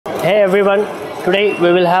Hey everyone, today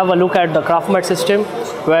we will have a look at the CraftMate system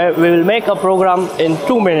where we will make a program in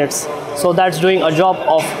 2 minutes. So that's doing a job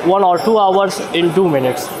of 1 or 2 hours in 2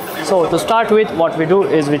 minutes. So to start with, what we do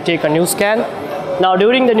is we take a new scan. Now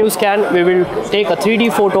during the new scan, we will take a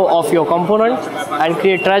 3D photo of your component and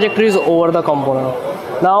create trajectories over the component.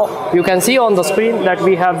 Now you can see on the screen that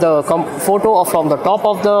we have the photo from the top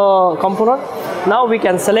of the component. Now we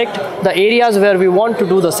can select the areas where we want to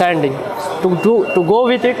do the sanding. To go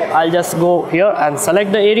with it, I'll just go here and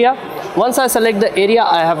select the area. Once I select the area,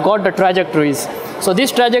 I have got the trajectories. So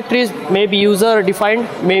these trajectories may be user defined,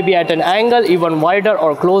 maybe at an angle, even wider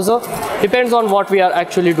or closer, depends on what we are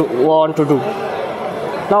actually want to do.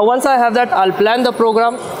 Now once I have that, I'll plan the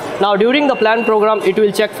program. Now during the plan program, it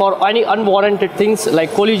will check for any unwarranted things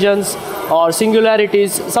like collisions or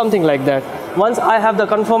singularities, something like that. Once I have the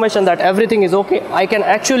confirmation that everything is okay, I can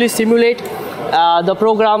actually simulate the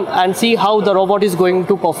program and see how the robot is going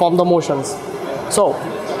to perform the motions. So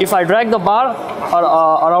if I drag the bar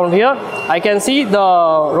around here, I can see the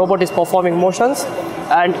robot is performing motions,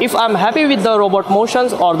 and if I'm happy with the robot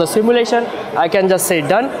motions or the simulation, I can just say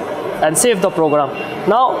done and save the program.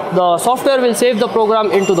 Now the software will save the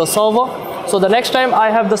program into the server, so the next time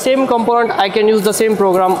I have the same component, I can use the same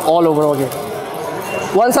program all over again.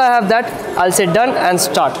 Once I have that, I'll say done and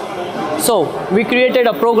start. So we created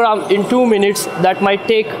a program in 2 minutes that might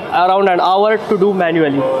take around an hour to do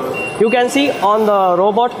manually. You can see on the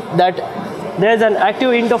robot that there's an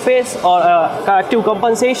active interface or active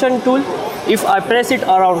compensation tool. If I press it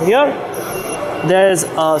around here, there's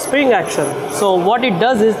a spring action. So what it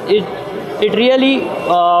does is it really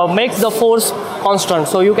makes the force constant.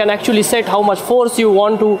 So you can actually set how much force you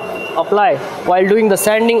want to apply while doing the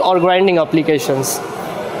sanding or grinding applications.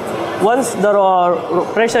 Once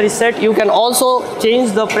the pressure is set, you can also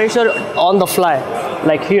change the pressure on the fly,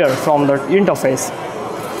 like here from the interface.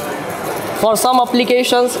 For some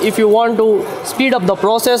applications, if you want to speed up the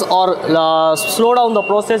process or slow down the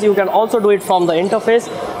process, you can also do it from the interface.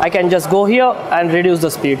 I can just go here and reduce the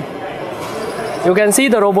speed. You can see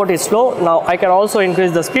the robot is slow. Now I can also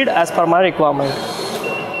increase the speed as per my requirement.